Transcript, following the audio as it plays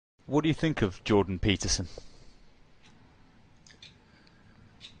What do you think of Jordan Peterson?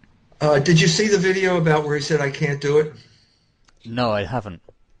 Did you see the video about where he said, "I can't do it"? No, I haven't.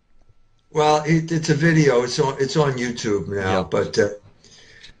 Well, it's a video. It's on YouTube now. Yeah.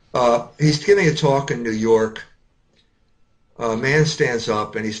 But he's giving a talk in New York. A man stands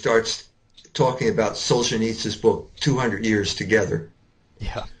up and he starts talking about Solzhenitsyn's book, 200 Years Together.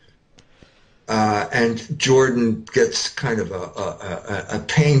 Yeah. And Jordan gets kind of a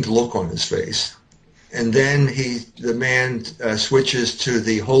pained look on his face. And then the man switches to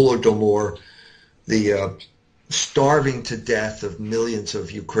the Holodomor, the starving to death of millions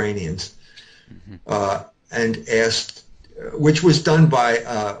of Ukrainians, and asked, which was done by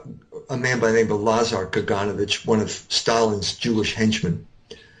a man by the name of Lazar Kaganovich, one of Stalin's Jewish henchmen.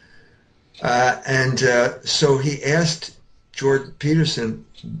 So he asked Jordan Peterson,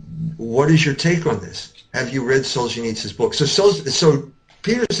 "What is your take on this? Have you read Solzhenitsyn's book?" So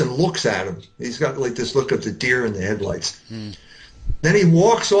Peterson looks at him. He's got like this look of the deer in the headlights. Then he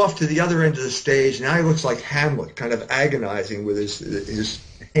walks off to the other end of the stage. Now he looks like Hamlet, kind of agonizing with his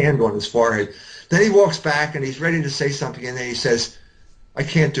hand on his forehead. Then he walks back and he's ready to say something, and then he says, "I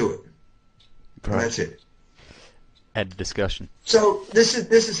can't do it." And that's it. End of discussion. So this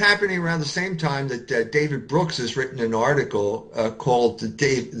is happening around the same time that David Brooks has written an article called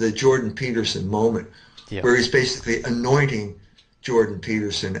the Jordan Peterson moment, where he's basically anointing Jordan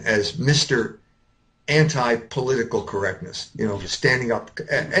Peterson as Mr. Anti-political correctness. You know, standing up.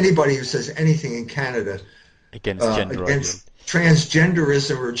 Anybody who says anything in Canada against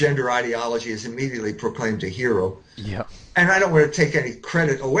transgenderism or gender ideology is immediately proclaimed a hero. Yeah. And I don't want to take any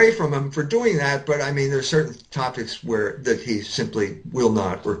credit away from him for doing that, but I mean, there are certain topics that he simply will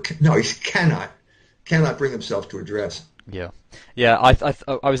not, he cannot bring himself to address. Yeah, yeah.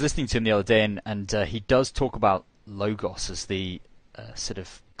 I was listening to him the other day, and he does talk about logos as the sort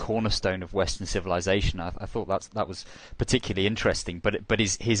of cornerstone of Western civilization. I thought that was particularly interesting, but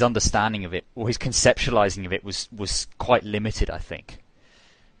his understanding of it, or his conceptualizing of it, was quite limited, I think.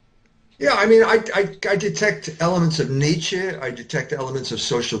 Yeah, I mean, I detect elements of Nietzsche. I detect elements of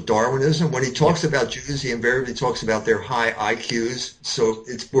social Darwinism. When he talks about Jews, he invariably talks about their high IQs. So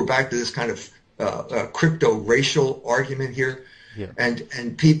we're back to this kind of crypto-racial argument here. Yeah.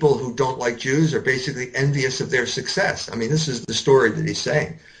 And people who don't like Jews are basically envious of their success. I mean, this is the story that he's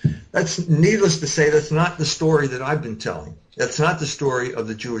saying. That's needless to say, that's not the story that I've been telling. That's not the story of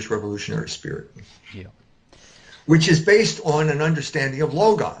the Jewish revolutionary spirit, which is based on an understanding of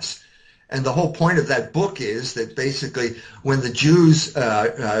logos. And the whole point of that book is that basically when the Jews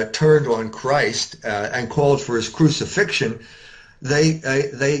turned on Christ and called for his crucifixion,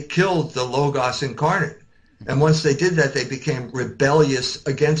 they killed the Logos incarnate. And once they did that, they became rebellious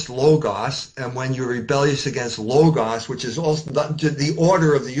against Logos. And when you're rebellious against Logos, which is also the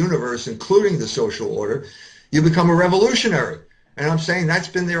order of the universe, including the social order, you become a revolutionary. And I'm saying that's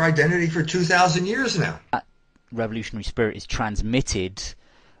been their identity for 2,000 years now. That revolutionary spirit is transmitted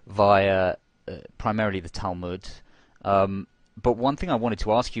via primarily the Talmud, but one thing I wanted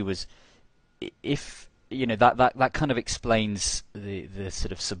to ask you was if that kind of explains the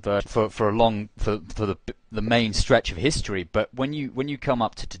sort of subversion for the main stretch of history. But when you come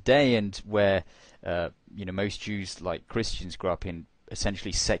up to today, and where most Jews, like Christians, grow up in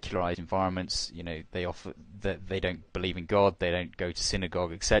essentially secularized environments, they don't believe in God, they don't go to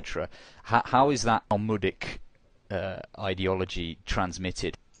synagogue, etc. How is that Talmudic ideology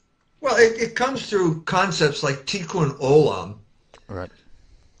transmitted? Well, it comes through concepts like tikkun olam, right,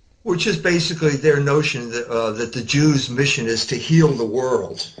 which is basically their notion that the Jews' mission is to heal the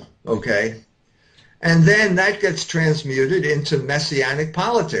world, okay? And then that gets transmuted into messianic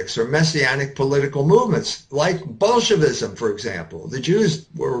politics or messianic political movements, like Bolshevism, for example. The Jews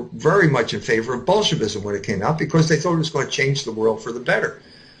were very much in favor of Bolshevism when it came out because they thought it was going to change the world for the better.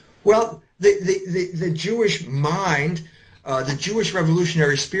 Well, the Jewish mind, the Jewish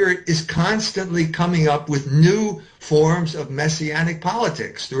revolutionary spirit is constantly coming up with new forms of messianic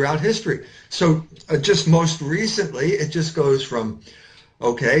politics throughout history. So just most recently, it just goes from,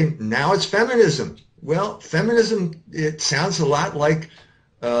 okay, now it's feminism. Well, feminism, it sounds a lot like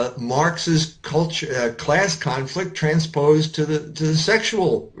Marx's class conflict transposed to the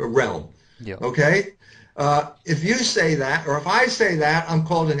sexual realm. Yeah. Okay? If you say that, or if I say that, I'm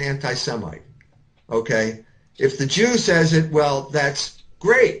called an anti-Semite. Okay? If the Jew says it, well, that's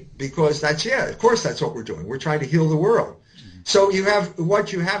great, because of course that's what we're doing. We're trying to heal the world. So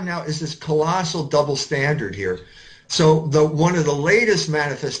what you have now is this colossal double standard here. So one of the latest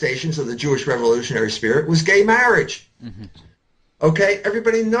manifestations of the Jewish revolutionary spirit was gay marriage. Okay?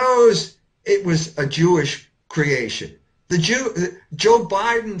 Everybody knows it was a Jewish creation. Joe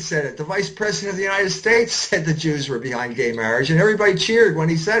Biden said it. The Vice President of the United States said the Jews were behind gay marriage, and everybody cheered when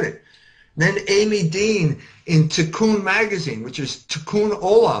he said it. Then Amy Dean in Tikkun magazine, which is Tikkun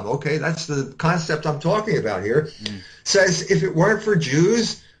Olam, okay, that's the concept I'm talking about here, says if it weren't for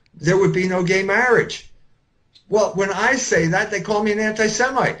Jews, there would be no gay marriage. Well, when I say that, they call me an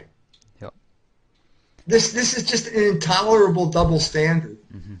anti-Semite. Yep. This is just an intolerable double standard.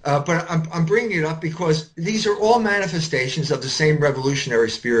 But I'm bringing it up because these are all manifestations of the same revolutionary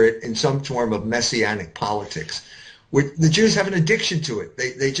spirit in some form of messianic politics. The Jews have an addiction to it.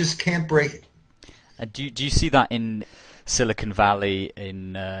 They just can't break it. Do you see that in Silicon Valley,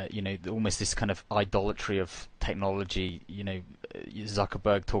 in almost this kind of idolatry of technology?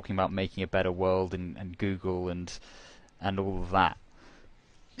 Zuckerberg talking about making a better world, and Google and all of that.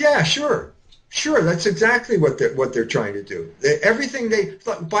 Yeah, sure. That's exactly what they're trying to do. Everything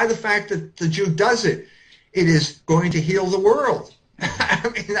by the fact that the Jew does it, it is going to heal the world. I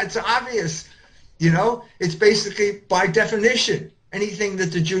mean, that's obvious. It's basically by definition, anything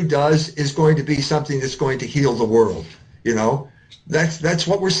that the Jew does is going to be something that's going to heal the world. That's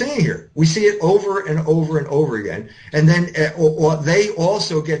what we're seeing here. We see it over and over and over again. And then they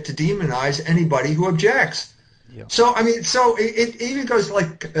also get to demonize anybody who objects. Yeah. So it even goes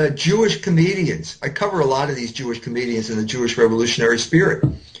like Jewish comedians. I cover a lot of these Jewish comedians in the Jewish revolutionary spirit.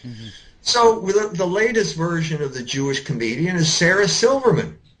 Mm-hmm. So the latest version of the Jewish comedian is Sarah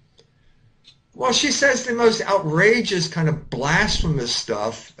Silverman. Well, she says the most outrageous kind of blasphemous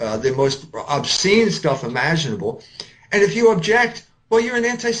stuff, the most obscene stuff imaginable. And if you object, well, you're an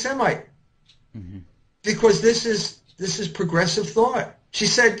anti-Semite. Mm-hmm. Because this is progressive thought. She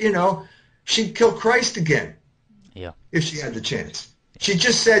said, she'd kill Christ again. Yeah. If she had the chance. She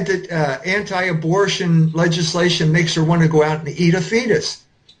just said that anti-abortion legislation makes her want to go out and eat a fetus.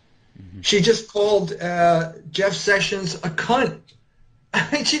 Mm-hmm. She just called Jeff Sessions a cunt. I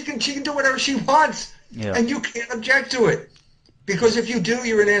mean, she can do whatever she wants, and you can't object to it. Because if you do,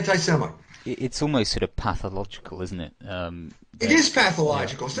 you're an anti-Semite. It's almost sort of pathological, isn't it? It is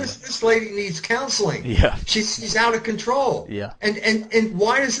pathological. Yeah. This lady needs counseling. Yeah. She's out of control. Yeah. And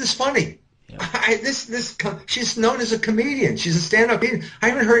why is this funny? Yeah. She's known as a comedian. She's a stand-up comedian. I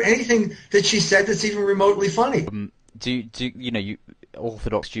haven't heard anything that she said that's even remotely funny. Do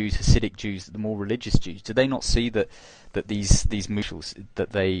Orthodox Jews, Hasidic Jews, the more religious Jews, do they not see that these movements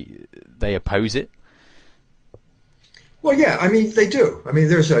that they oppose it? Well, yeah, I mean they do. I mean,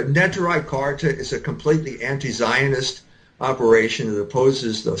 there's a Neturei Karta is a completely anti-Zionist operation that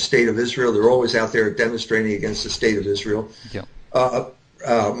opposes the state of Israel. They're always out there demonstrating against the state of Israel. Yeah.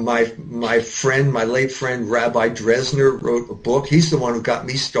 My late friend Rabbi Dresner wrote a book. He's the one who got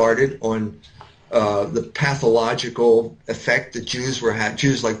me started on the pathological effect that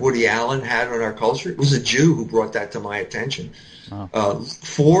Jews like Woody Allen had on our culture. It was a Jew who brought that to my attention. Oh.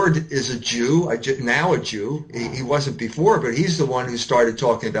 Ford is a Jew, now a Jew. He wasn't before, but he's the one who started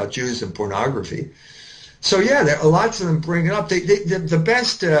talking about Jews and pornography. So yeah, there are lots of them bring it up. The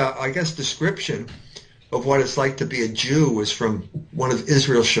best, I guess, description of what it's like to be a Jew was from one of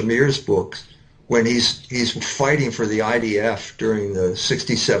Israel Shamir's books when he's fighting for the IDF during the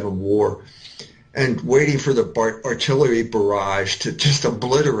 '67 war and waiting for the artillery barrage to just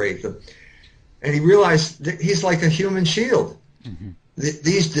obliterate them. And he realized that he's like a human shield. Mm-hmm.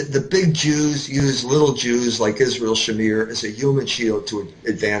 The big Jews use little Jews like Israel Shamir as a human shield to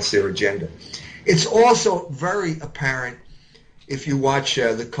advance their agenda. It's also very apparent if you watch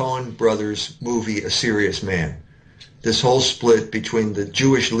the Coen brothers movie A Serious Man. This whole split between the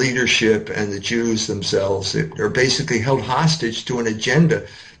Jewish leadership and the Jews themselves are basically held hostage to an agenda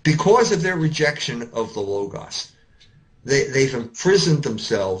because of their rejection of the Logos. They've imprisoned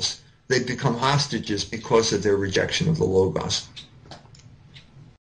themselves. They've become hostages because of their rejection of the Logos.